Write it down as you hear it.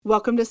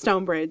Welcome to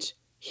Stonebridge.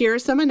 Here are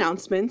some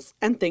announcements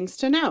and things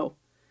to know.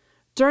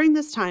 During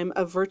this time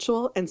of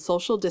virtual and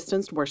social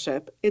distanced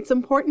worship, it's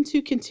important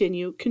to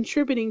continue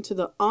contributing to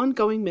the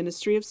ongoing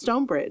ministry of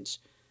Stonebridge.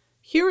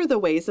 Here are the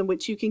ways in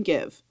which you can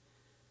give.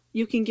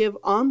 You can give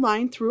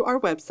online through our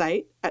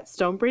website at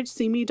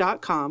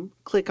stonebridgecme.com.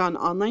 Click on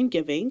Online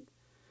Giving.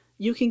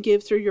 You can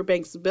give through your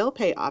bank's bill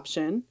pay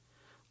option,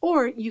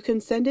 or you can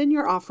send in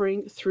your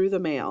offering through the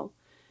mail.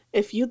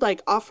 If you'd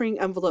like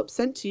offering envelopes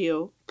sent to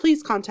you,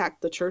 please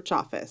contact the church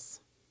office.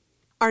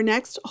 Our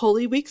next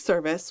Holy Week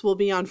service will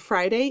be on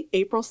Friday,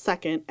 April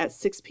 2nd at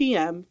 6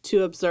 p.m.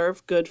 to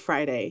observe Good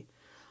Friday.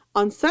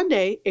 On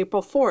Sunday,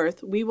 April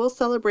 4th, we will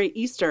celebrate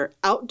Easter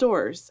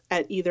outdoors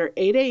at either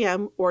 8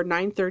 a.m. or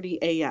 9:30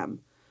 a.m.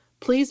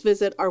 Please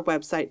visit our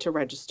website to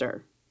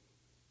register.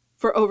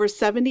 For over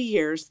 70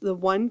 years, the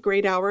One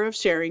Great Hour of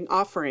Sharing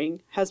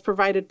offering has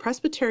provided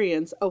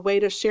Presbyterians a way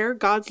to share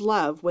God's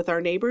love with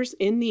our neighbors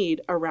in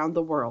need around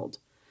the world.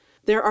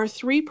 There are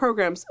 3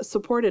 programs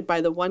supported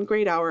by the One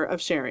Great Hour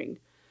of Sharing: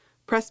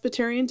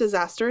 Presbyterian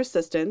Disaster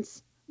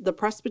Assistance, the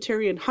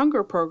Presbyterian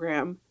Hunger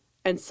Program,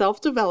 and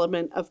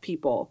Self-Development of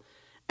People,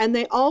 and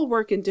they all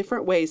work in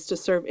different ways to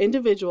serve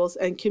individuals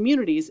and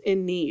communities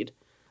in need.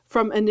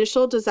 From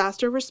initial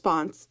disaster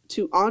response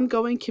to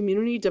ongoing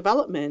community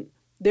development,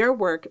 their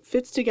work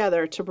fits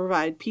together to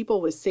provide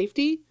people with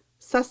safety,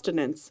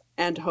 sustenance,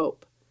 and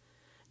hope.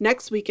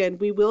 Next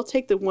weekend, we will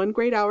take the One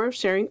Great Hour of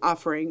Sharing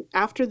offering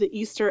after the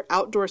Easter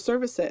outdoor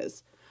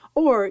services,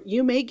 or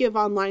you may give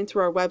online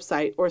through our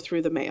website or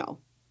through the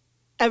mail.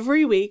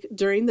 Every week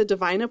during the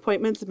Divine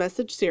Appointments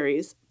message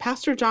series,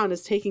 Pastor John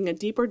is taking a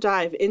deeper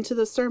dive into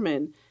the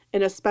sermon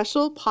in a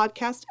special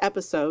podcast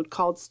episode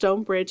called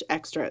Stonebridge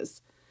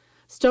Extras.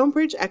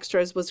 Stonebridge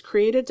Extras was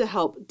created to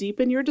help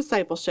deepen your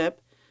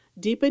discipleship,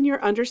 deepen your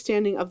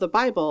understanding of the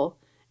Bible,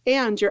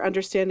 and your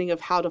understanding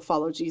of how to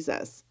follow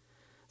Jesus.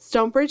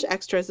 Stonebridge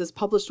Extras is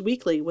published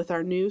weekly with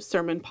our new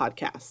sermon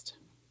podcast.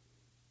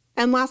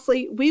 And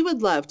lastly, we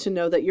would love to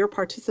know that you're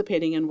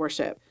participating in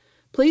worship.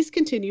 Please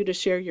continue to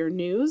share your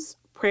news,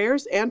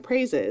 prayers, and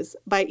praises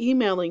by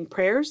emailing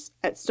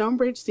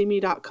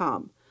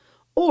prayers@stonebridgecme.com.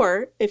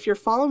 Or, if you're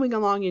following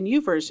along in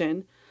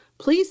YouVersion,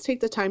 please take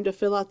the time to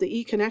fill out the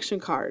e-connection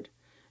card.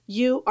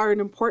 You are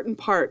an important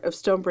part of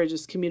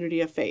Stonebridge's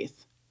community of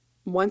faith.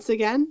 Once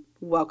again,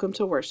 welcome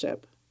to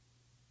worship.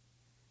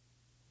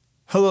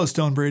 Hello,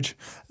 Stonebridge.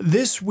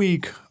 This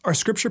week, our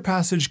scripture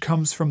passage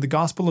comes from the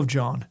Gospel of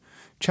John,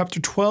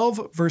 chapter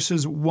 12,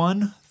 verses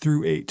 1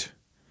 through 8.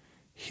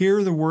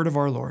 Hear the word of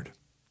our Lord.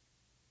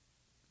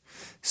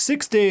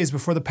 6 days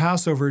before the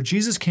Passover,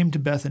 Jesus came to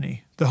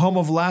Bethany, the home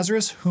of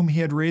Lazarus, whom he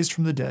had raised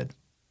from the dead.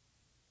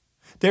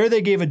 There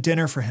they gave a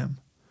dinner for him.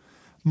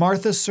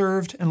 Martha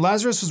served, and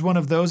Lazarus was one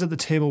of those at the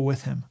table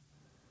with him.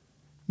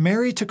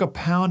 Mary took a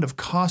pound of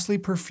costly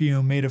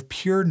perfume made of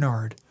pure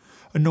nard,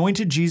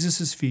 anointed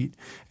Jesus' feet,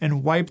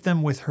 and wiped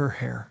them with her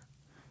hair.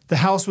 The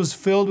house was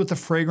filled with the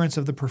fragrance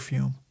of the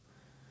perfume.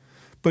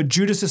 But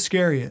Judas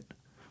Iscariot,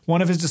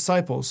 one of his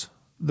disciples,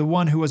 the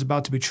one who was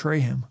about to betray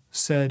him,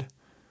 said,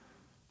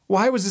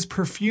 "Why was this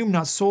perfume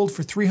not sold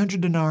for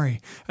 300 denarii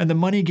and the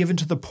money given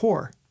to the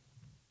poor?"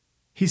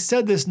 He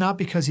said this not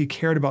because he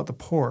cared about the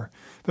poor,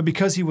 but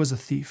because he was a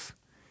thief.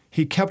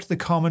 He kept the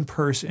common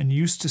purse and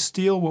used to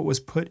steal what was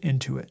put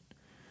into it.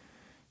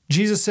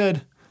 Jesus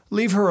said,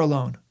 "Leave her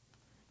alone.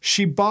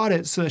 She bought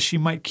it so that she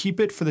might keep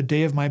it for the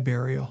day of my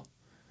burial.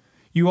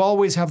 You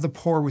always have the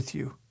poor with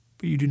you,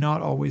 but you do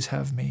not always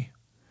have me."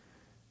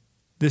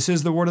 This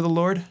is the word of the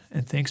Lord,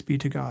 and thanks be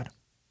to God.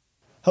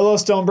 Hello,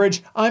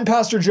 Stonebridge. I'm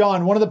Pastor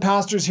John, one of the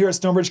pastors here at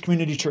Stonebridge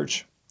Community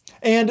Church.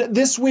 And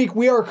this week,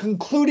 we are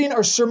concluding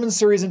our sermon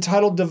series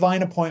entitled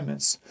Divine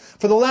Appointments.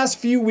 For the last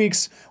few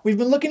weeks, we've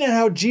been looking at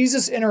how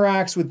Jesus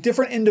interacts with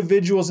different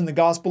individuals in the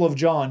Gospel of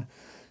John,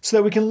 so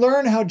that we can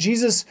learn how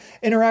Jesus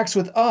interacts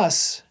with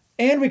us,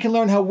 and we can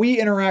learn how we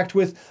interact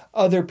with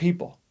other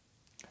people.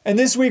 And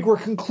this week, we're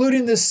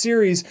concluding this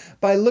series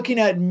by looking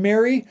at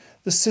Mary,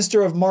 the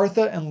sister of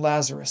Martha and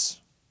Lazarus,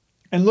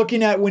 and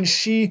looking at when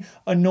she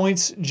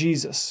anoints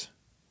Jesus.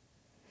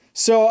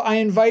 So I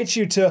invite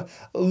you to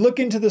look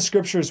into the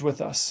scriptures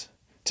with us,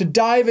 to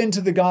dive into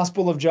the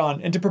Gospel of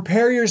John, and to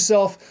prepare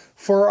yourself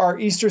for our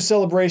Easter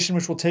celebration,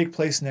 which will take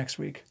place next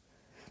week.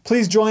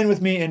 Please join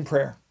with me in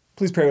prayer.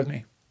 Please pray with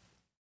me.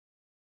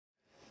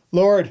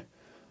 Lord,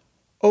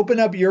 open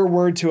up your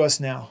word to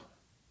us now.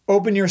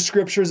 Open your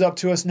scriptures up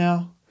to us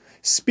now.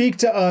 Speak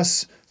to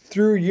us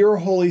through your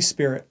Holy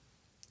Spirit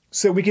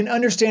so that we can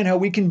understand how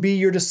we can be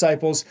your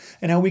disciples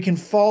and how we can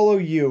follow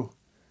you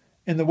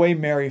in the way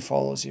Mary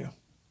follows you.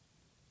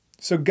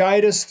 So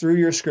guide us through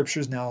your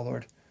scriptures now,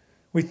 Lord.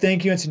 We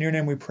thank you, and it's in your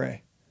name we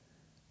pray.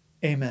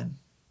 Amen.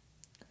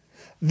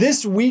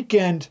 This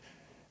weekend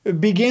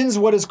begins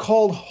what is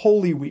called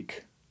Holy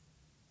Week.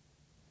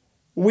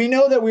 We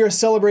know that we are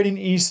celebrating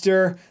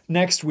Easter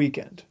next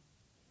weekend.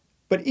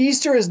 But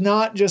Easter is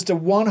not just a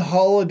one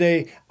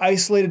holiday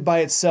isolated by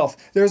itself.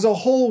 There's a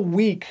whole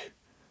week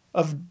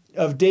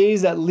of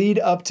days that lead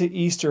up to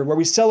Easter where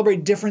we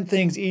celebrate different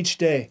things each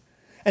day.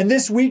 And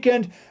this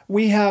weekend,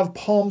 we have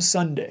Palm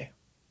Sunday.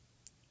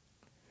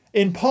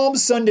 In Palm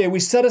Sunday, we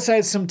set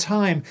aside some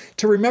time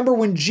to remember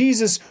when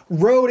Jesus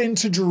rode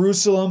into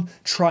Jerusalem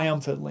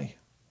triumphantly.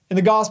 In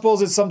the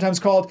Gospels, it's sometimes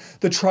called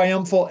the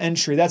triumphal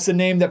entry. That's the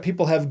name that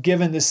people have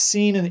given this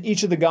scene in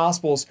each of the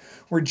Gospels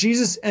where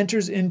Jesus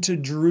enters into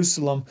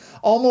Jerusalem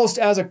almost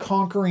as a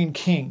conquering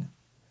king.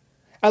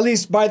 At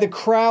least by the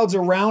crowds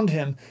around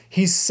him,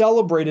 he's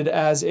celebrated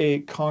as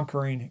a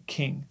conquering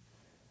king.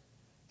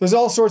 There's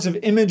all sorts of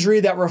imagery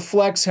that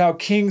reflects how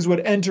kings would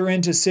enter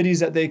into cities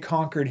that they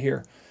conquered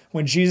here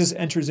when Jesus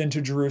enters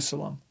into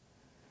Jerusalem.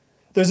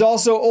 There's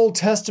also Old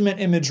Testament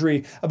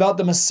imagery about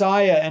the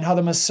Messiah and how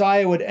the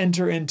Messiah would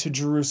enter into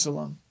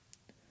Jerusalem.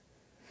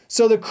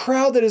 So the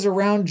crowd that is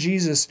around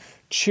Jesus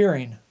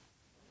cheering,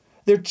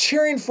 they're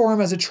cheering for him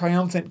as a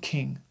triumphant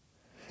king.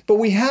 But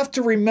we have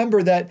to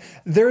remember that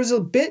there's a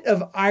bit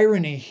of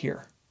irony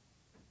here.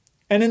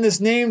 And in this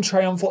name,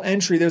 triumphal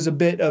entry, there's a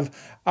bit of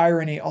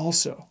irony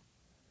also.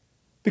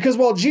 Because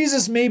while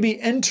Jesus may be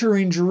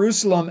entering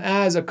Jerusalem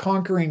as a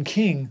conquering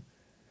king,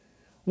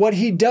 what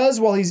he does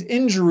while he's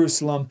in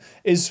Jerusalem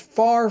is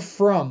far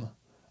from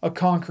a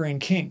conquering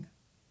king.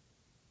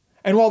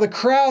 And while the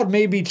crowd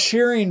may be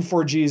cheering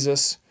for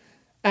Jesus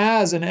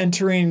as an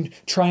entering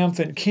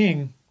triumphant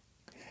king,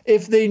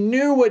 if they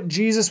knew what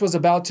Jesus was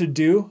about to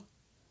do,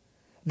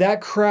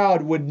 that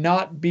crowd would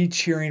not be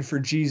cheering for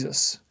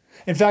Jesus.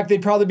 In fact,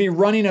 they'd probably be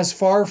running as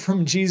far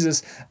from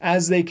Jesus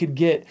as they could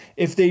get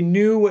if they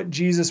knew what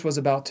Jesus was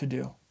about to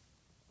do.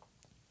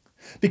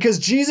 Because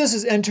Jesus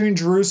is entering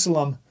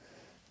Jerusalem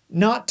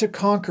not to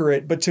conquer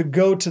it, but to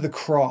go to the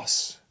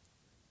cross.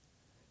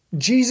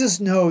 Jesus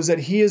knows that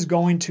he is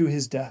going to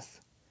his death.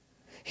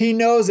 He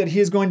knows that he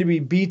is going to be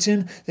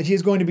beaten, that he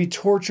is going to be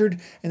tortured,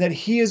 and that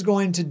he is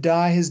going to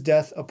die his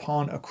death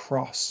upon a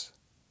cross.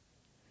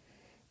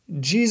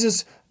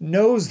 Jesus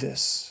knows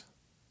this.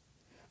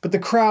 But the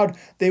crowd,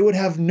 they would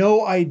have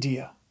no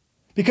idea.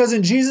 Because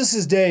in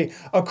Jesus' day,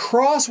 a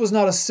cross was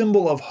not a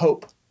symbol of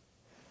hope.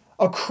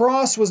 A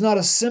cross was not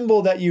a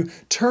symbol that you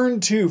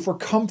turned to for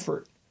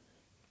comfort.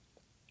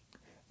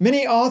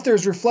 Many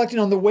authors reflecting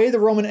on the way the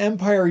Roman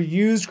Empire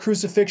used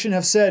crucifixion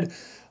have said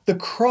the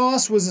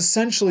cross was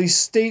essentially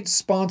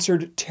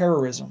state-sponsored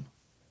terrorism.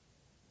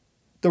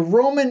 The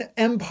Roman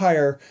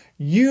Empire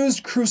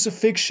used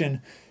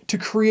crucifixion to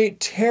create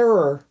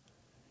terror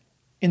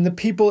in the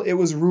people it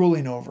was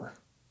ruling over.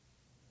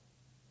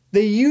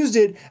 They used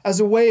it as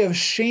a way of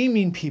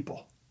shaming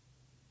people.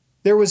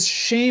 There was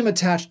shame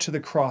attached to the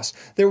cross.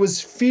 There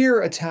was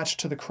fear attached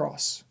to the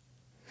cross.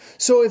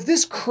 So if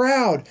this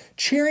crowd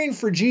cheering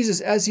for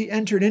Jesus as he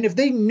entered in, if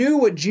they knew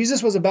what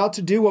Jesus was about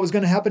to do, what was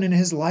going to happen in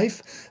his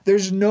life,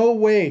 there's no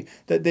way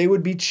that they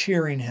would be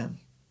cheering him.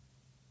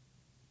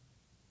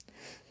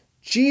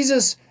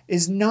 Jesus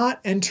is not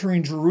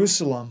entering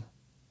Jerusalem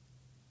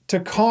to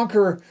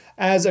conquer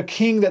as a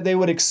king that they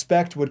would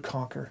expect would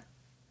conquer.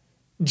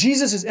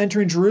 Jesus is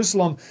entering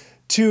Jerusalem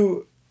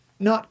to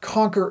not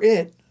conquer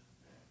it,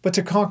 but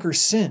to conquer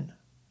sin.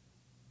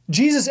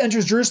 Jesus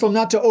enters Jerusalem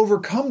not to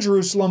overcome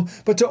Jerusalem,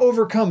 but to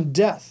overcome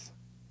death.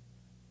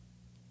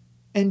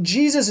 And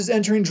Jesus is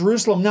entering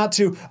Jerusalem not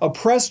to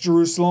oppress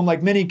Jerusalem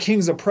like many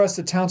kings oppress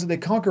the towns that they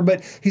conquer,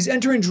 but he's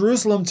entering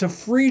Jerusalem to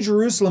free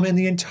Jerusalem and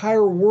the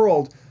entire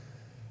world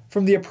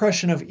from the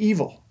oppression of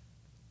evil.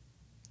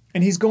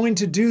 And he's going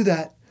to do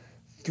that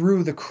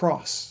through the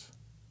cross.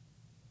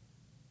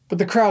 But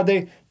the crowd,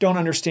 they don't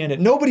understand it.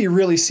 Nobody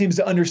really seems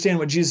to understand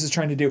what Jesus is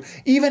trying to do.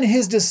 Even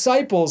his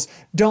disciples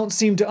don't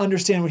seem to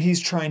understand what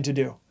he's trying to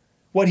do,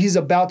 what he's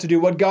about to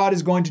do, what God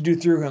is going to do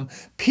through him.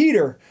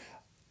 Peter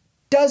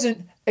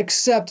doesn't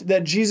accept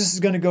that Jesus is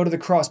going to go to the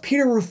cross.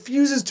 Peter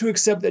refuses to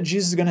accept that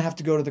Jesus is going to have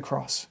to go to the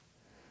cross.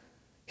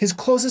 His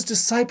closest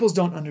disciples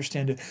don't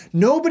understand it.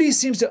 Nobody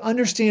seems to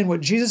understand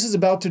what Jesus is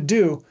about to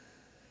do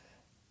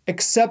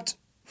except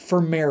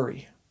for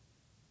Mary.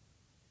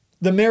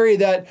 The Mary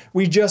that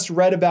we just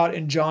read about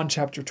in John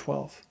chapter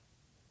 12.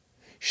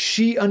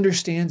 She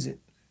understands it.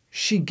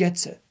 She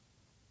gets it.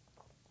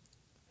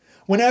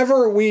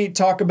 Whenever we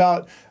talk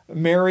about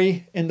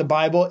Mary in the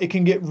Bible, it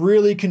can get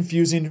really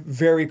confusing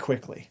very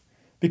quickly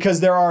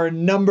because there are a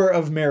number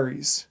of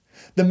Marys.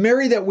 The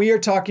Mary that we are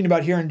talking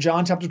about here in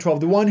John chapter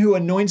 12, the one who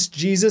anoints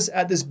Jesus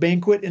at this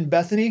banquet in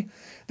Bethany,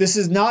 this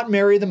is not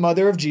Mary, the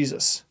mother of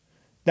Jesus.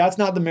 That's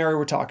not the Mary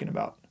we're talking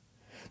about.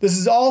 This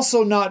is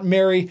also not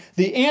Mary,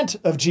 the aunt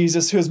of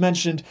Jesus, who is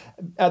mentioned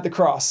at the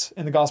cross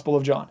in the Gospel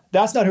of John.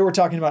 That's not who we're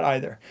talking about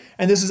either.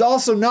 And this is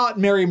also not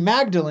Mary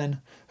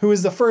Magdalene, who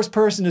is the first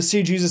person to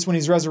see Jesus when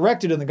he's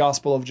resurrected in the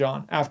Gospel of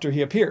John after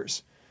he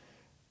appears.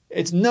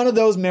 It's none of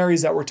those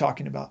Marys that we're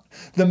talking about.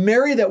 The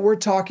Mary that we're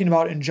talking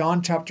about in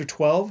John chapter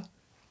 12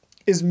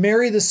 is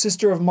Mary, the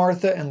sister of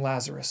Martha and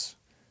Lazarus.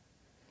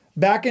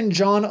 Back in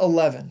John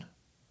 11,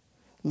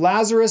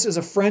 Lazarus is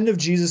a friend of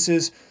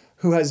Jesus's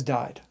who has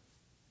died.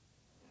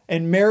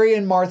 And Mary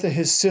and Martha,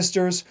 his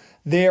sisters,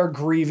 they are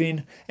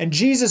grieving. And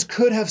Jesus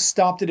could have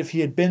stopped it if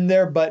he had been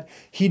there, but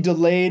he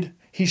delayed.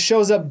 He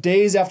shows up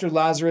days after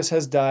Lazarus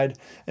has died,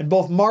 and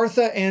both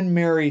Martha and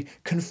Mary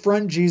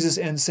confront Jesus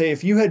and say,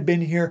 if you had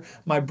been here,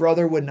 my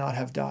brother would not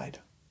have died.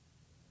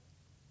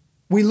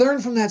 We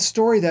learn from that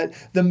story that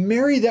the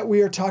Mary that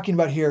we are talking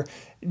about here,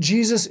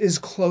 Jesus is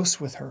close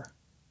with her.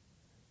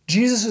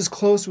 Jesus is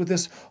close with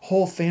this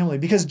whole family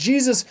because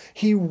Jesus,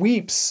 he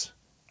weeps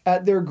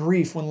at their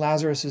grief when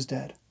Lazarus is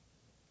dead.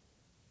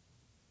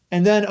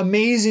 And then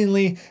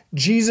amazingly,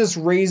 Jesus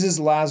raises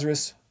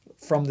Lazarus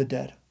from the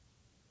dead.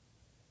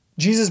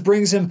 Jesus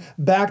brings him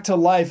back to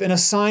life. In a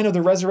sign of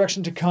the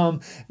resurrection to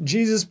come,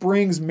 Jesus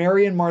brings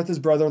Mary and Martha's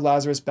brother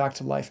Lazarus back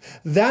to life.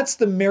 That's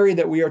the Mary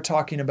that we are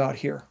talking about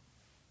here.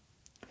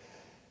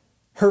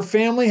 Her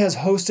family has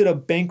hosted a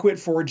banquet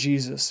for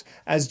Jesus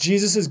as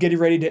Jesus is getting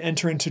ready to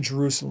enter into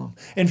Jerusalem.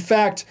 In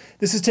fact,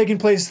 this is taking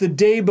place the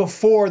day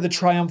before the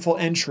triumphal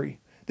entry.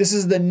 This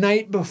is the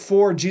night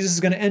before Jesus is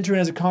going to enter in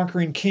as a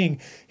conquering king.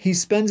 He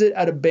spends it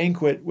at a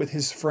banquet with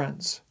his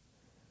friends.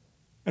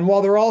 And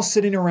while they're all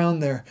sitting around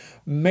there,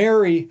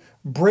 Mary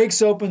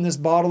breaks open this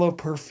bottle of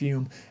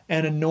perfume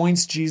and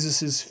anoints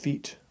Jesus'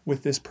 feet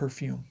with this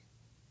perfume.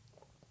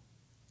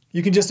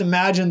 You can just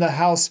imagine the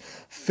house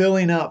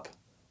filling up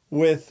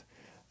with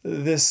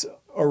this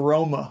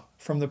aroma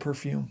from the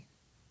perfume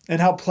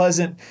and how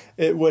pleasant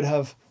it would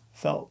have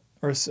felt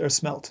or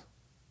smelt.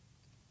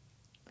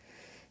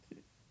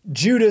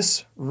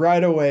 Judas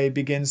right away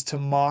begins to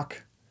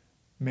mock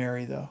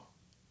Mary, though.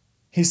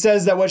 He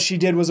says that what she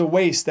did was a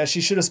waste, that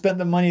she should have spent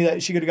the money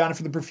that she could have gotten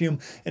for the perfume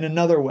in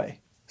another way,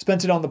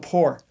 spent it on the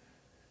poor.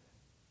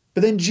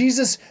 But then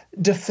Jesus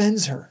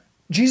defends her.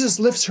 Jesus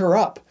lifts her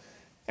up.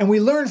 And we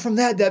learn from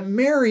that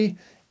Mary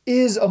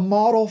is a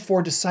model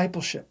for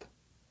discipleship.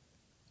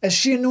 As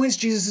she anoints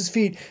Jesus'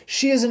 feet,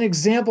 she is an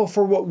example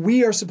for what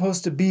we are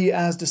supposed to be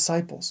as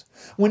disciples.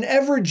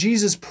 Whenever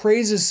Jesus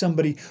praises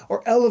somebody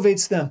or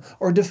elevates them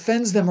or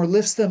defends them or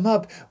lifts them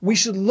up, we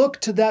should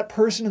look to that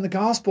person in the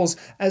Gospels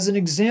as an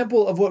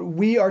example of what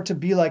we are to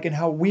be like and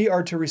how we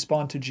are to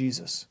respond to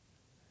Jesus.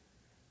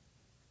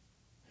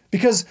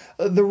 Because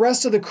the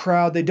rest of the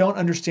crowd, they don't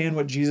understand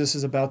what Jesus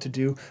is about to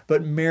do,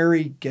 but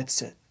Mary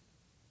gets it.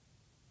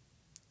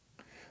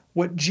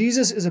 What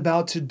Jesus is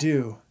about to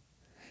do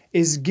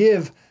is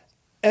give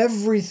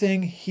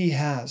everything he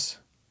has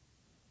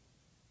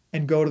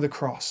and go to the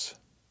cross.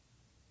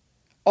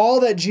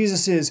 All that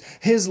Jesus is,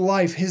 his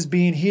life, his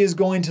being, he is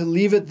going to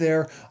leave it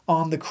there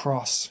on the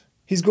cross.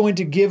 He's going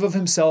to give of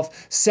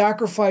himself,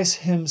 sacrifice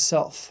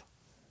himself.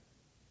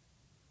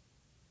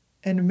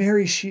 And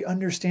Mary, she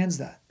understands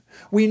that.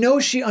 We know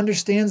she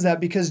understands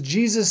that because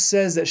Jesus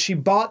says that she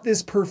bought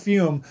this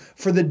perfume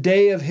for the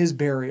day of his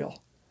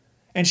burial.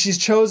 And she's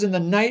chosen the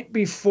night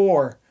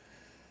before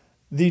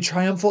the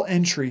triumphal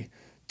entry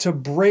to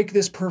break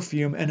this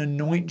perfume and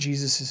anoint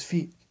Jesus'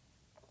 feet.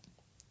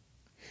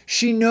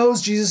 She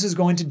knows Jesus is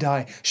going to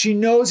die. She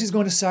knows he's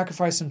going to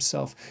sacrifice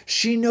himself.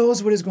 She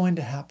knows what is going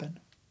to happen.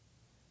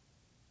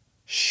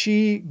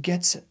 She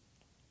gets it.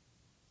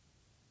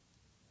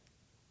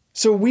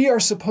 So we are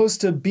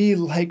supposed to be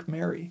like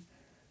Mary.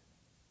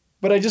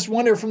 But I just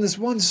wonder from this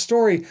one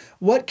story,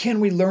 what can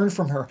we learn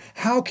from her?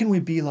 How can we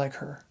be like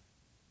her?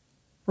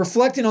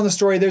 Reflecting on the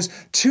story, there's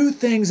two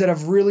things that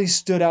have really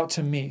stood out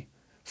to me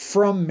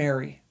from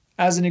Mary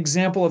as an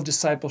example of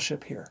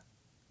discipleship here.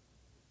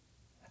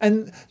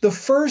 And the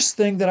first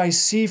thing that I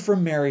see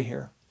from Mary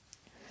here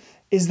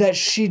is that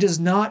she does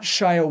not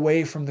shy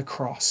away from the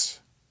cross.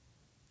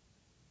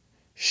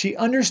 She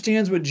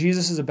understands what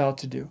Jesus is about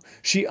to do.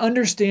 She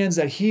understands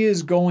that he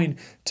is going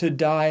to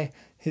die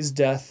his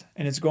death,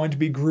 and it's going to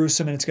be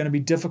gruesome, and it's going to be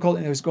difficult,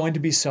 and there's going to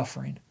be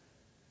suffering.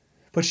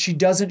 But she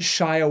doesn't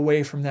shy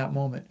away from that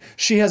moment.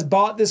 She has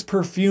bought this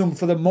perfume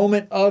for the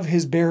moment of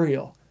his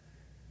burial.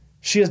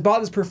 She has bought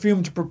this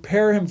perfume to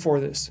prepare him for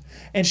this.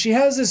 And she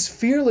has this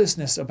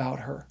fearlessness about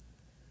her.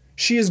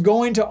 She is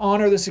going to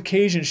honor this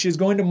occasion. She is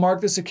going to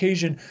mark this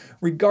occasion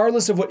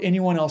regardless of what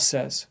anyone else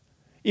says.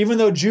 Even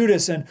though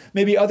Judas and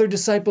maybe other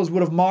disciples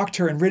would have mocked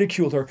her and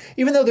ridiculed her,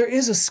 even though there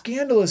is a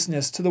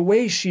scandalousness to the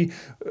way she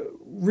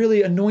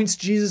really anoints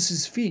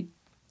Jesus' feet.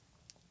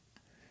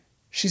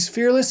 She's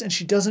fearless and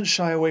she doesn't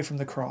shy away from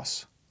the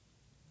cross.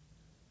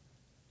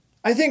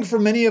 I think for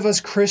many of us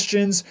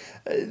Christians,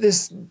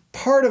 this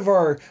part of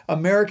our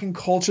American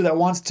culture that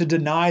wants to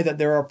deny that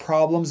there are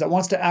problems, that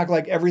wants to act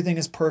like everything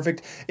is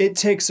perfect, it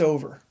takes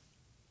over.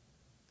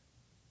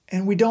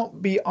 And we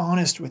don't be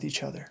honest with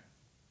each other.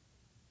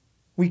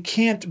 We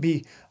can't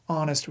be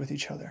honest with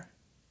each other.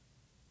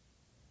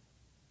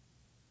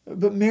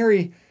 But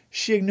Mary,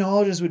 she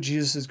acknowledges what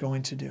Jesus is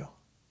going to do,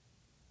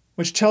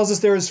 which tells us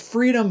there is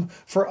freedom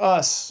for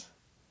us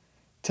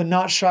to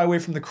not shy away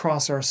from the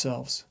cross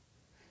ourselves,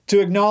 to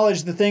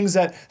acknowledge the things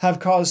that have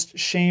caused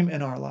shame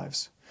in our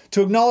lives,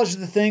 to acknowledge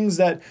the things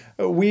that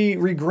we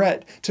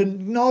regret, to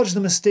acknowledge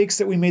the mistakes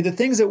that we made, the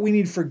things that we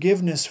need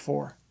forgiveness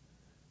for.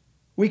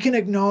 We can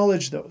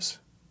acknowledge those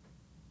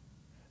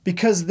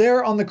because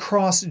there on the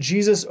cross,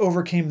 Jesus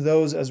overcame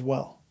those as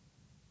well.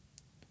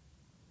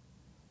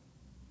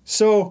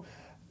 So,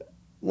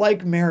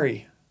 like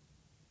Mary,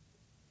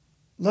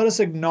 let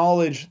us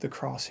acknowledge the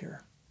cross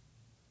here.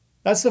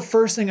 That's the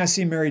first thing I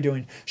see Mary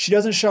doing. She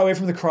doesn't shy away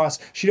from the cross.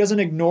 She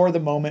doesn't ignore the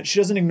moment. She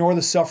doesn't ignore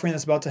the suffering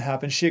that's about to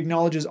happen. She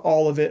acknowledges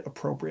all of it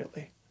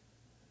appropriately.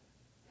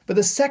 But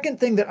the second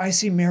thing that I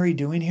see Mary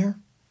doing here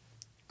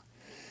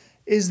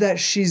is that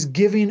she's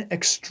giving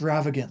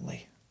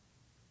extravagantly.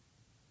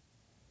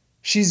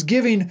 She's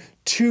giving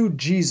to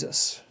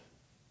Jesus.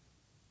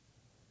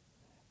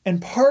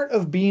 And part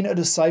of being a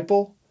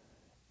disciple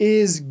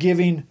is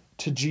giving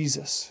to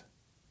Jesus.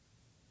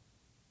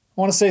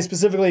 I want to say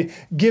specifically,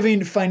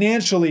 giving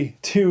financially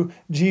to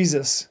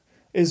Jesus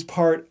is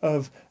part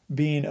of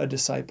being a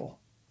disciple.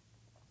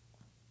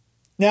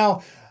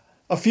 Now,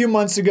 a few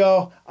months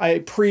ago, I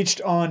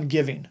preached on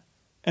giving.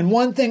 And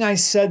one thing I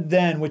said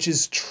then, which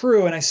is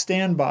true and I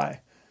stand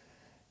by,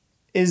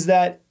 is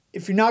that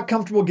if you're not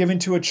comfortable giving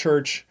to a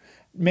church,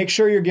 make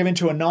sure you're giving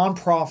to a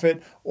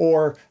nonprofit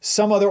or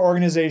some other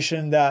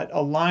organization that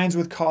aligns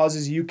with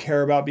causes you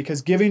care about,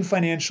 because giving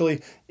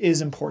financially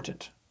is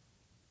important.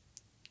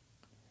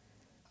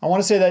 I want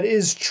to say that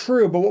is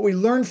true, but what we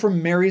learn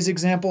from Mary's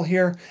example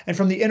here and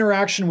from the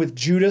interaction with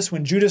Judas,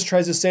 when Judas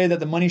tries to say that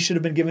the money should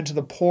have been given to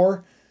the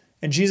poor,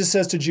 and Jesus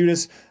says to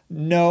Judas,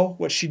 no,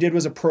 what she did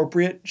was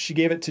appropriate. She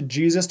gave it to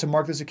Jesus to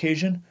mark this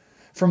occasion.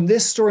 From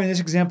this story and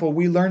this example,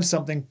 we learn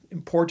something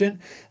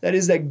important. That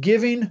is that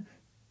giving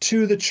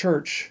to the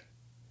church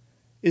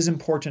is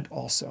important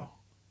also.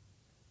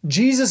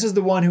 Jesus is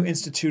the one who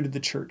instituted the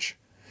church.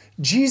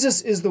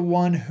 Jesus is the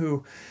one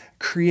who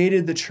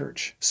created the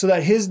church so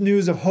that his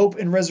news of hope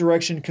and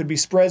resurrection could be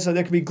spread, so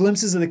there could be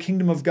glimpses of the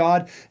kingdom of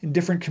God in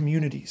different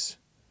communities.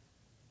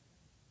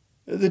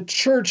 The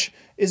church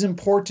is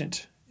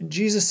important, and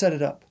Jesus set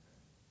it up.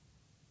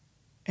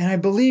 And I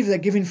believe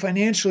that giving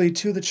financially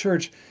to the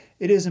church,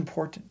 it is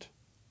important.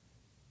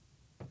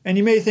 And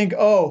you may think,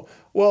 oh,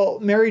 well,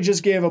 Mary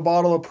just gave a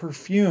bottle of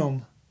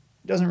perfume.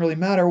 It doesn't really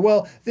matter.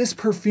 Well, this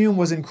perfume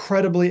was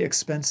incredibly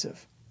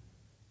expensive.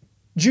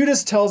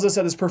 Judas tells us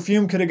that this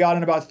perfume could have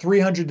gotten about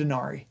 300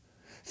 denarii.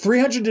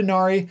 300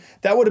 denarii,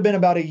 that would have been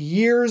about a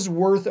year's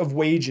worth of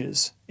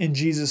wages in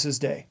Jesus'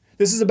 day.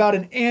 This is about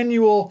an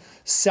annual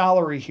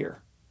salary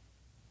here.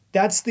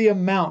 That's the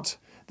amount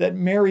that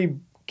Mary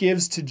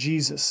gives to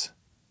Jesus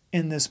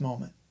in this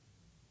moment.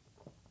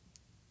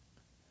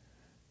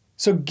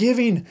 So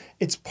giving,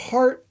 it's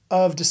part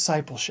of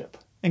discipleship.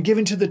 And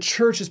giving to the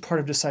church is part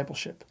of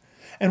discipleship.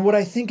 And what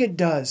I think it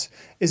does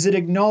is it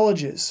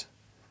acknowledges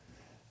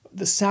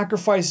the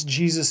sacrifice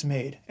Jesus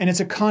made. And it's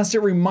a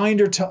constant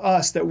reminder to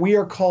us that we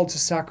are called to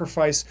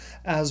sacrifice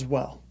as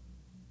well.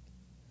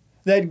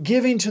 That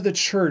giving to the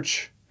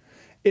church,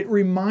 it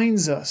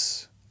reminds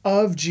us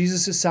of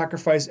Jesus'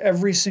 sacrifice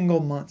every single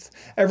month.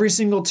 Every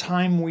single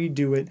time we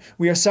do it,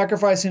 we are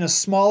sacrificing a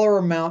smaller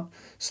amount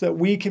so that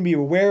we can be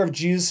aware of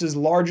Jesus'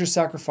 larger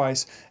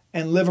sacrifice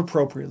and live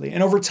appropriately.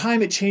 And over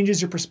time, it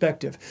changes your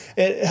perspective.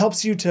 It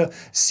helps you to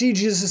see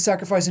Jesus'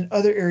 sacrifice in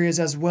other areas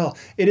as well.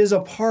 It is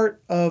a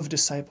part of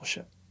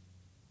discipleship.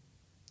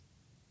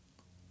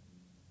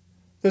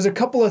 There's a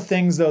couple of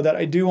things, though, that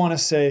I do want to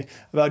say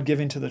about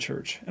giving to the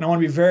church. And I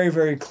want to be very,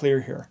 very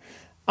clear here.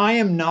 I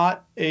am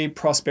not a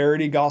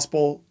prosperity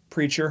gospel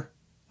preacher.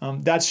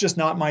 That's just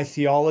not my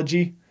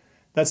theology.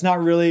 That's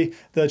not really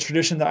the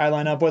tradition that I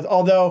line up with.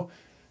 Although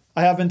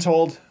I have been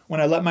told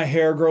when I let my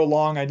hair grow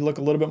long, I'd look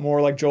a little bit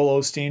more like Joel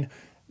Osteen.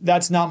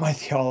 That's not my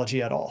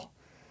theology at all.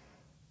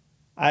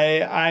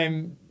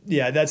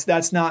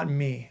 That's not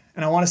me.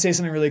 And I want to say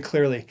something really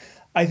clearly.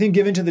 I think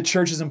giving to the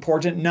church is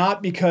important,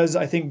 not because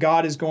I think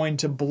God is going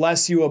to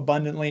bless you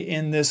abundantly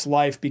in this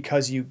life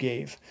because you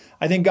gave.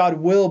 I think God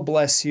will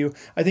bless you.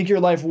 I think your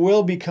life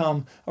will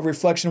become a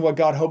reflection of what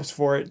God hopes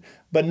for it,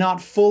 but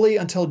not fully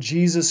until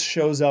Jesus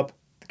shows up,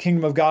 the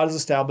kingdom of God is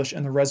established,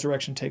 and the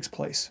resurrection takes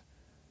place.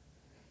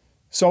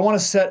 So I want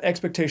to set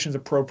expectations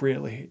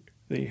appropriately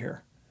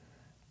here.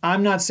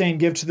 I'm not saying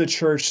give to the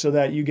church so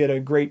that you get a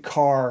great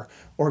car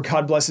or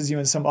God blesses you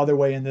in some other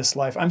way in this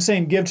life. I'm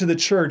saying give to the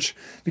church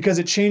because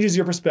it changes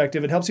your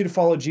perspective. It helps you to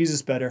follow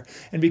Jesus better.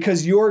 And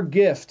because your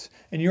gift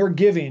and your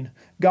giving,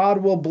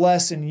 God will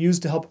bless and use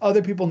to help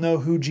other people know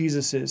who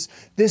Jesus is.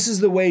 This is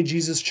the way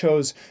Jesus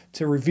chose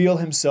to reveal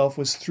himself,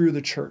 was through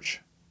the church.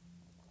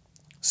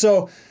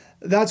 So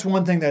that's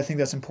one thing that I think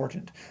that's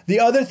important. The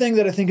other thing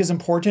that I think is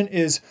important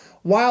is,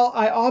 while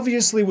I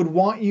obviously would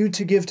want you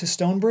to give to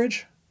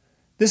Stonebridge,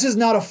 this is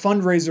not a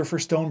fundraiser for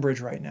Stonebridge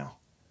right now.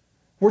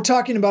 We're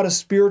talking about a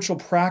spiritual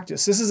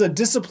practice. This is a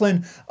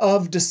discipline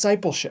of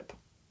discipleship.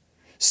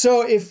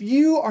 So if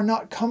you are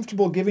not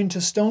comfortable giving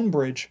to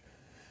Stonebridge,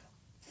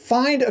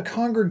 find a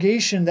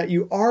congregation that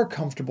you are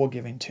comfortable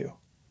giving to.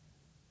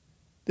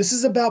 This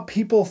is about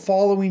people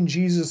following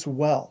Jesus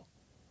well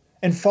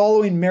and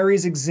following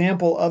Mary's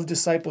example of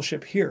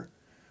discipleship here,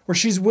 where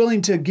she's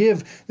willing to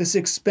give this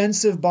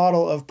expensive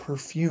bottle of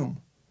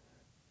perfume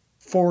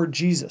for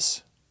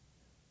Jesus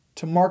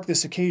to mark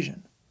this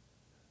occasion.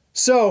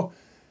 So,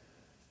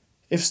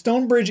 if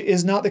Stonebridge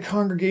is not the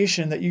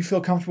congregation that you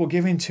feel comfortable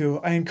giving to,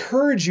 I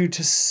encourage you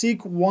to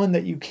seek one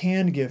that you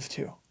can give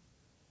to.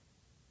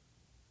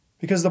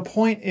 because the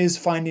point is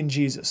finding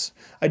Jesus.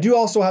 I do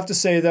also have to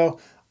say, though,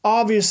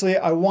 obviously,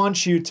 I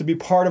want you to be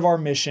part of our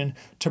mission,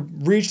 to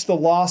reach the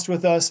lost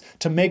with us,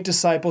 to make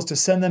disciples, to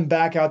send them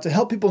back out, to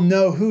help people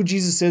know who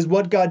Jesus is,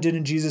 what God did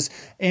in Jesus,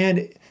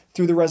 and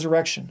through the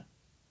resurrection.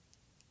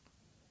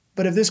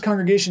 But if this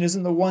congregation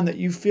isn't the one that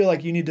you feel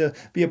like you need to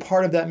be a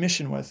part of that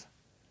mission with,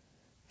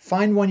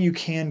 find one you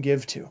can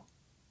give to,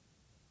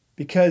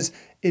 because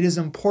it is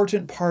an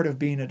important part of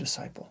being a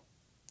disciple.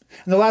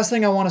 And the last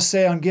thing I want to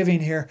say on giving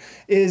here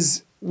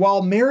is,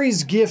 while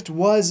Mary's gift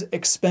was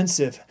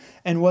expensive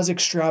and was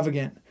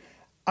extravagant,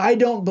 I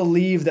don't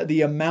believe that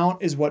the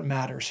amount is what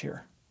matters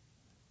here.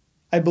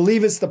 I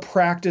believe it's the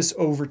practice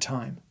over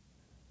time.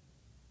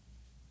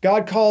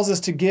 God calls us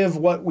to give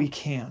what we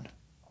can,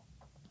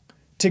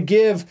 to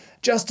give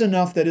just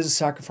enough that is a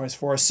sacrifice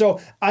for us.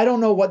 So I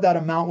don't know what that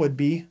amount would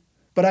be,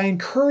 but I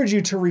encourage you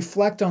to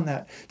reflect on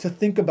that, to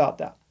think about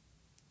that,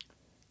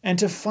 and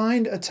to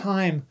find a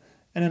time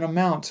and an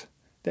amount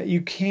that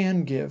you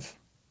can give,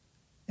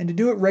 and to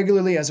do it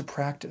regularly as a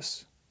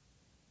practice.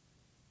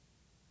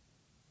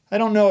 I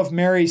don't know if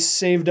Mary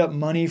saved up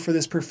money for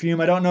this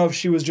perfume. I don't know if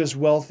she was just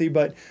wealthy,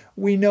 but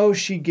we know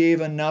she gave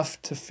enough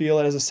to feel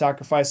it as a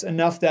sacrifice,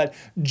 enough that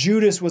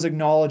Judas was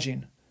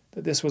acknowledging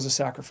that this was a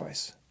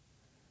sacrifice.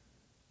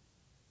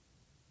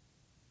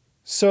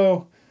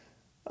 So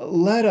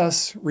let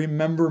us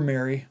remember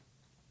Mary.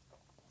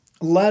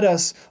 Let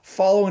us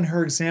follow in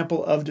her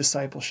example of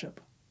discipleship.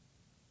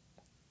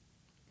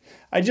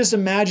 I just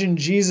imagine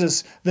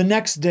Jesus the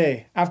next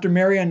day, after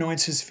Mary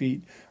anoints his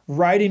feet,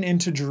 riding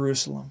into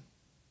Jerusalem.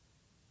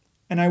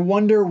 And I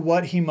wonder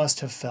what he must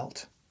have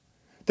felt.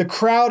 The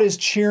crowd is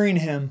cheering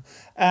him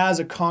as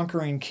a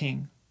conquering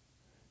king.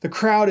 The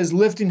crowd is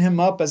lifting him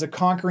up as a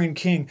conquering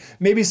king.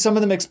 Maybe some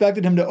of them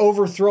expected him to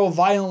overthrow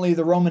violently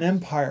the Roman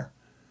Empire.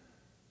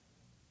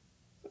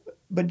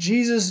 But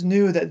Jesus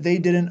knew that they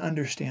didn't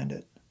understand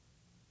it.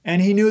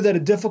 And he knew that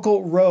a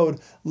difficult road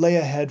lay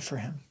ahead for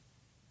him.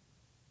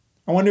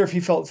 I wonder if he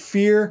felt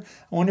fear.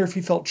 I wonder if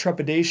he felt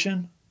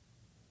trepidation.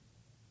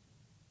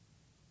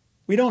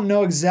 We don't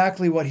know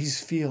exactly what he's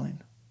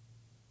feeling.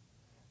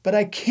 But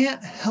I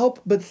can't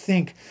help but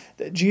think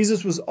that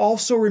Jesus was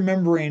also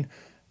remembering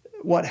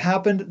what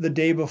happened the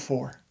day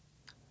before,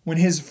 when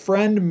his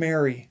friend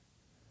Mary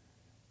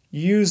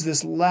used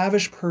this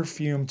lavish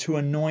perfume to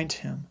anoint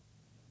him,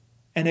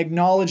 and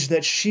acknowledged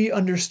that she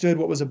understood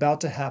what was about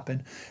to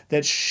happen,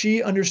 that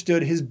she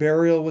understood his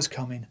burial was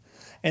coming,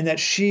 and that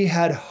she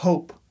had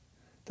hope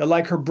that,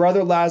 like her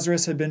brother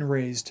Lazarus had been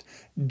raised,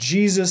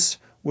 Jesus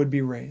would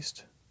be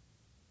raised.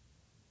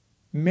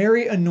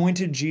 Mary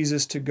anointed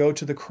Jesus to go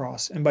to the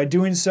cross, and by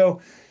doing so,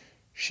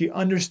 she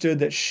understood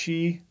that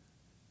she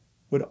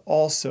would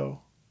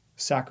also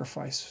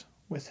sacrifice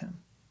with him.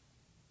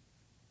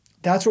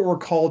 That's what we're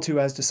called to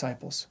as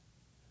disciples.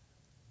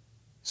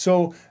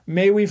 So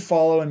may we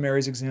follow in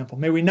Mary's example.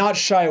 May we not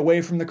shy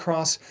away from the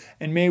cross,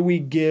 and may we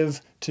give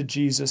to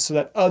Jesus so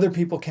that other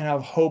people can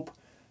have hope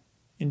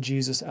in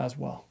Jesus as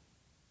well.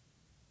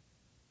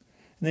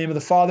 In the name of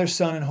the Father,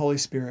 Son, and Holy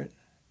Spirit,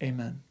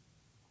 amen.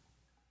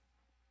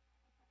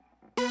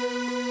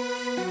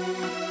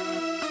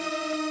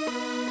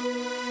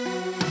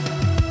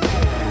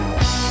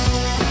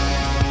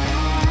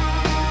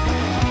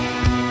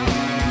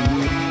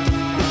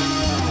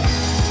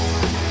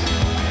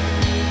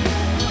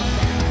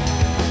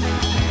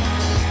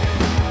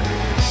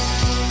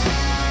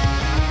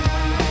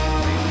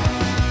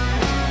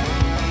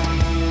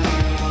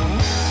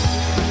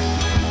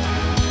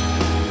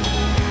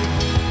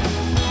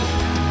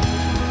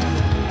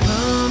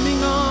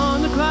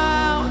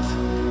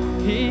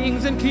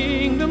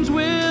 Kingdoms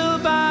will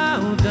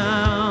bow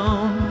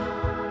down.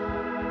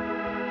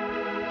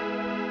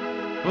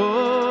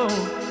 Oh,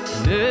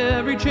 and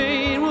every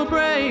chain will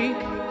break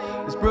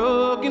as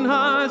broken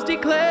hearts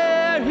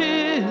declare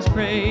his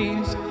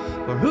praise.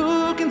 For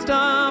who can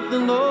stop the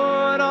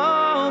Lord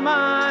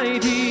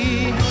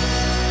Almighty?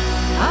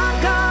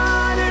 Our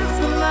God is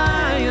the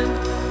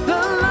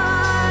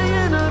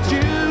Lion of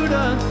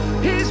Judah.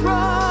 He's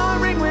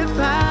roaring with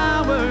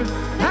power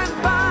and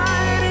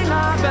fighting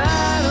our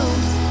battles.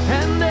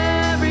 And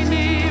every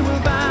knee will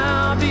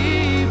bow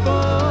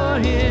before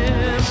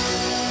him.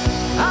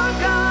 Our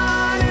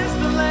God is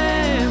the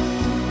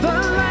Lamb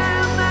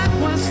that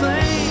was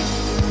slain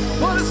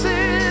for the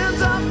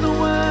sins of the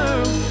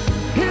world.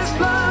 His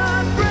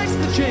blood breaks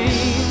the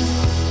chains,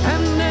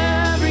 and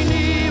every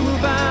knee will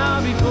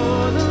bow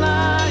before the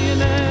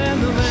Lion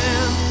and the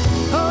Lamb.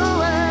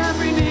 Oh,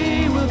 every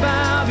knee will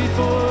bow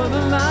before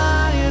the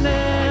Lion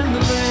and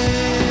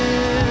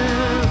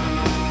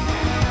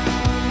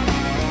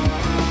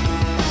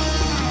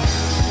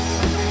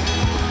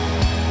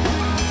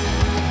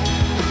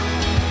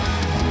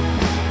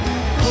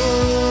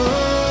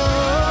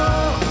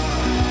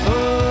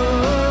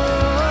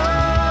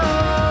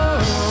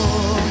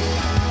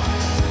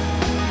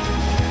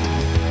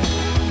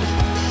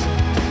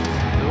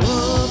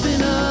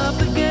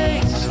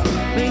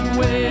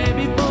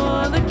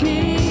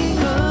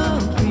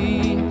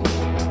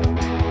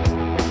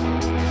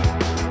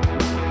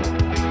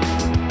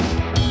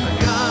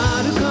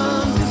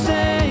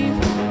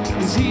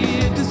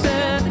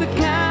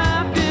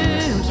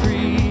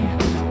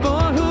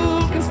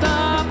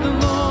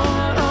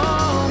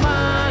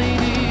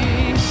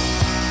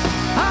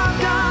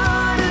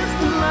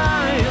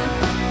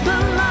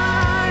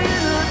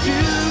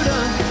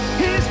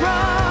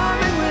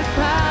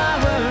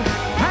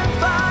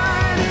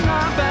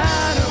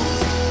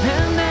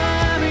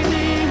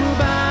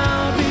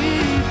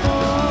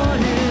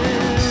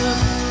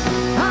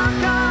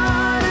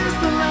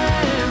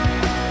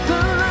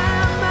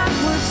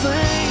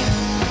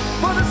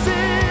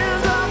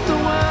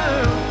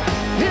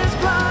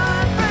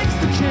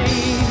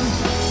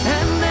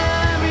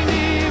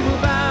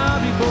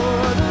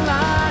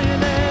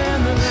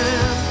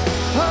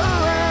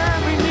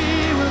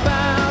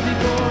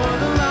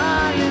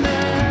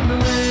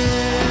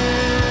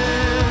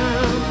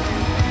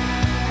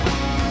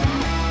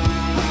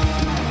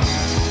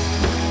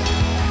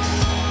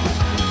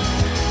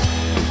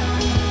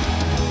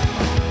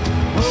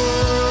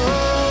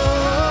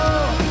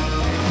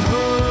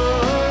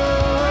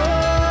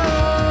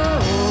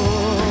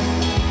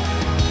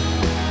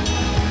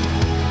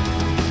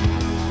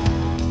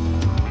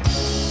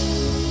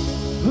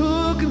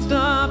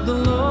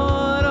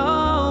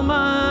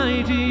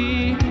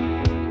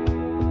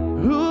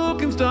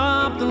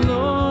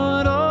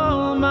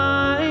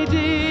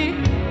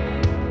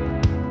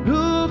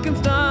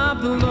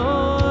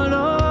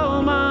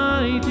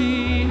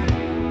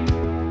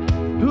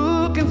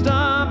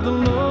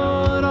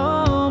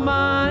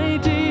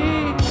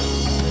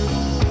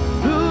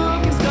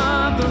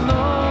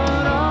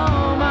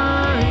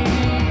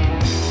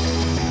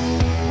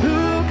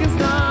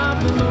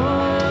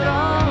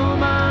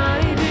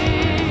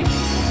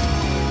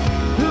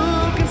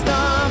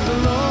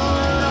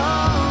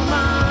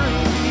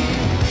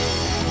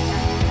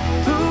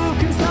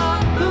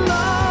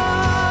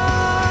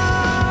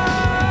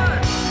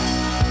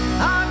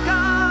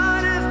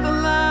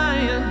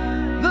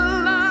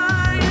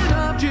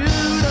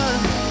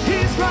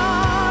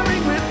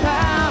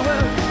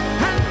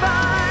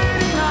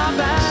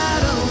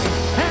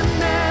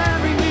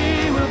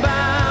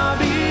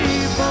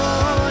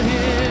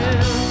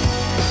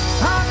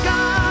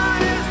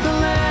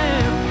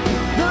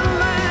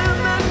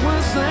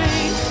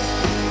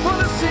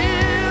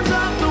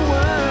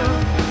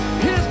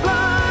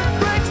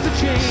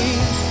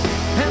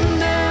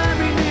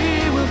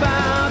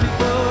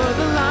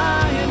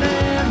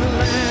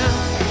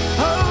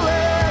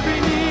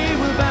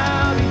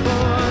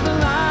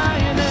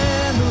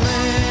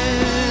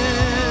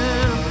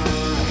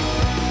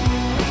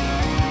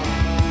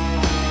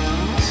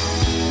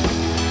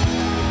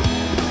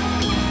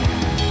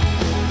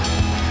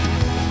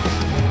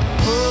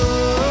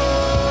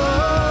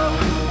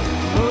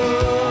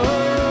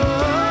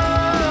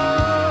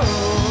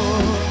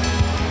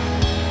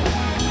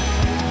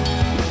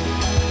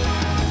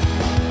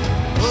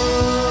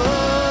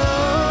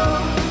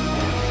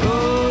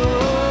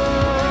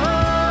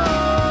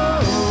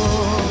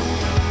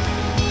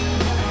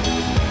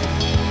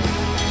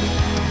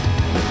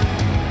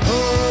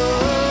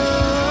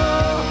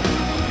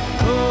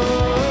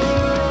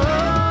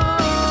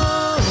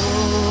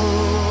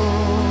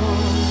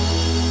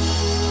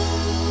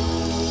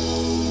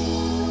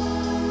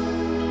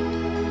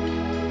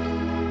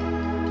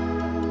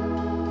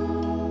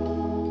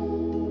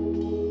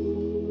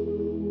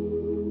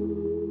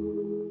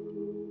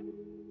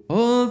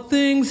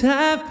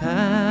have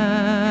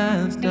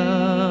passed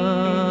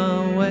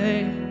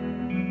away.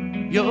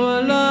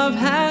 Your love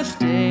has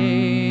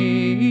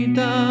stayed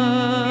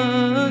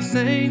the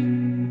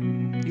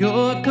same.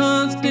 Your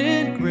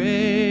constant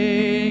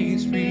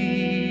grace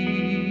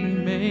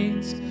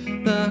remains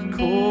the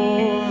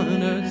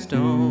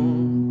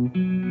cornerstone.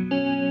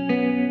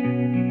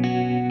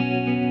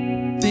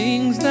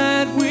 Things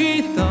that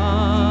we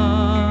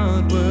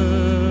thought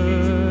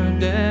were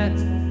dead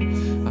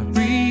are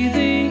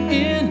breathing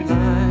in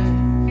life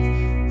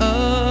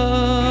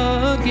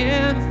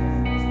again.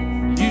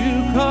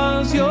 You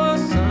cause your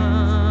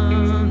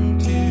sun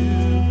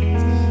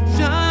to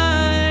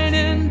shine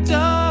in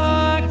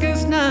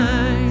darkest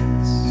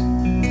nights.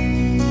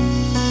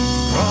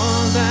 For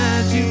all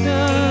that you've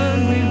done,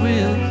 we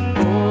will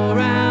pour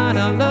out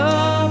our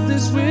love.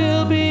 This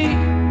will be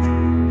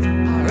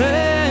our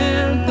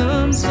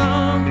anthem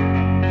song.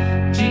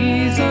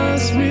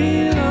 Jesus,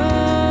 we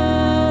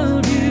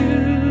love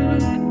you.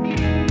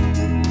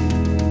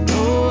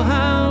 Oh,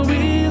 how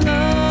we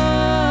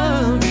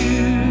love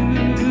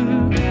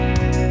you.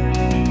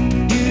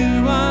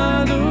 You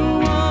are the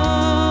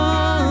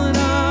one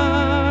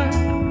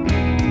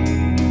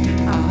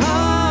our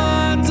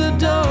hearts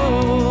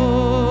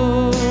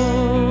adore.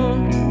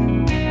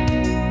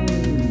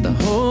 The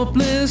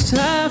hopeless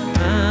have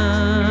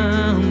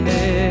found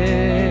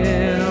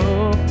their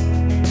hope.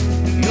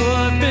 The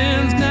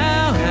orphans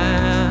now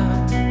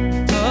have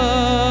a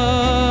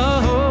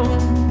home,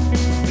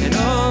 and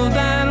all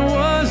that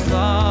was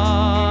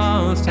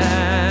lost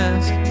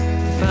has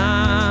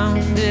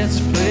found its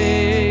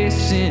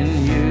place in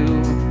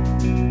you.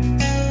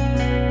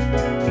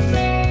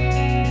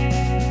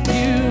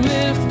 You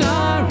lift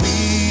our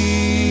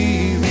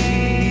weary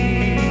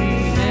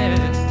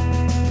head.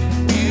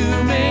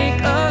 You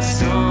make us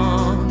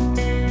strong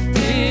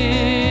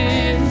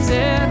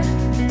instead.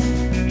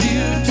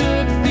 You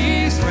took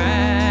these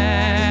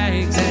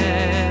rags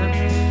and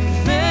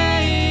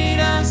made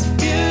us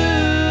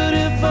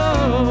beautiful.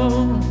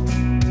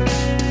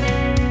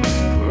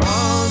 For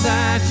all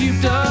that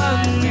you've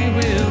done, we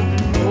will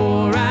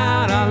pour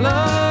out our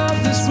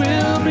love. This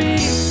will be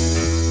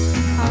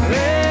our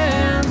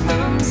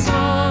anthem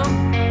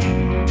song.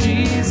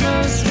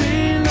 Jesus,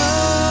 we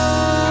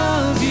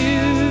love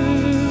you.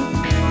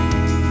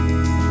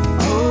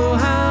 Oh,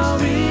 how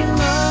we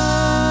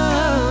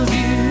love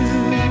you.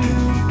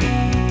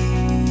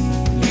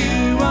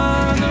 You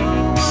are the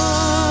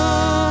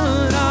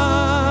one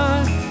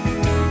our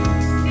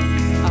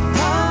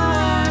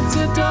hearts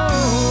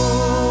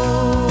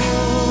adore.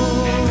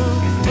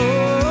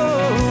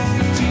 Oh,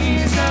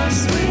 Jesus,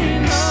 we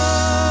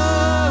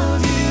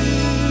love you.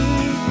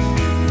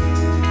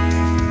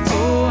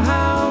 Oh,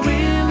 how we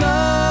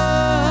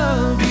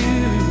love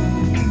you.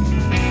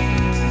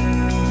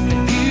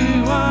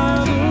 You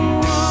are the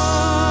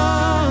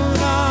one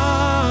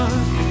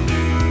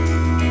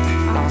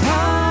our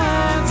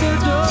hearts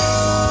adore.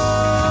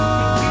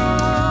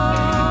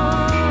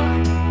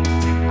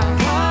 Our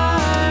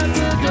hearts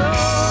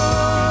adore.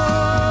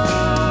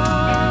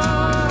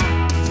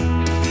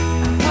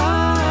 Our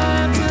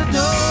hearts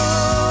adore.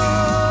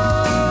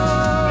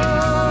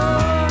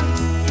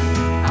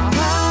 Our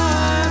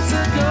hearts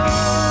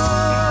adore.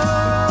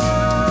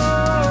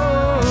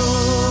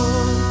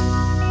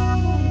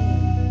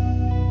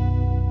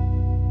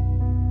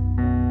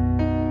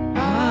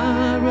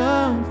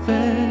 Our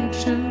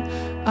affection,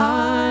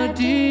 our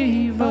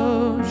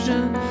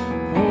devotion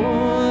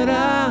poured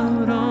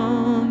out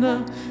on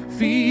the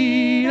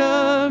feet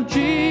of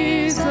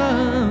Jesus.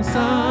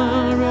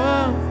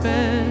 Our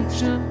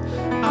affection,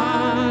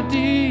 our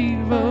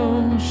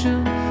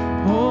devotion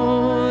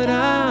poured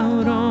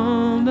out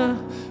on the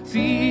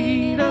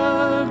feet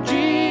of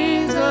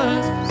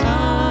Jesus.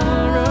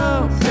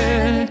 Our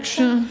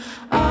affection,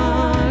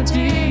 our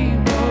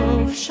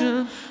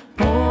devotion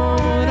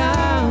poured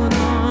out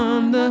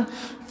on the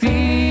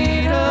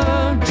feet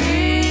of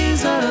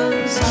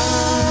Jesus.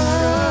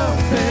 Our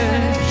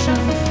affection,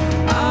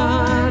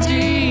 our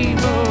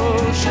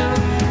devotion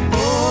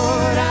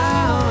poured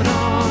out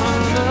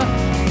on the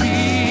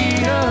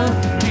feet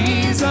of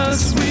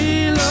Jesus.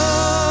 We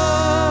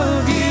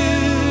love you.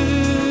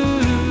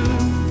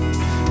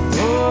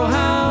 Oh,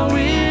 how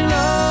we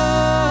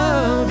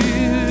love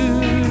you.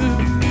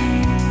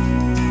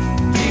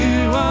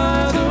 You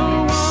are the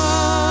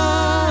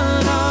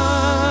one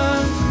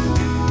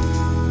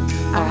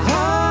our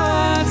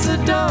hearts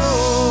adore.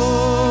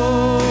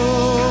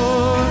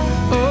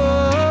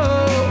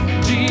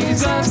 Oh,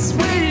 Jesus,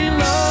 we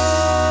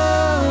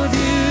love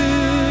you.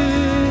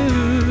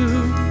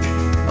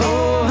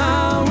 Oh,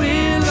 how we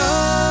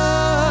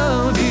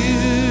love you. You are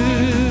the one our hearts adore. Jesus, we love you.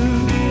 Oh, how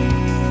we love you.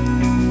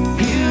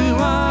 You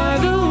are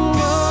the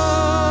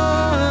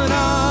one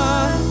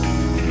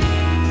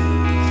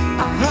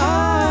our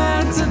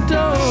hearts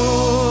adore.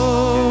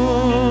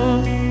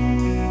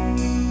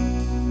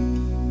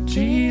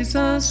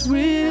 Jesus,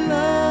 we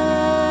love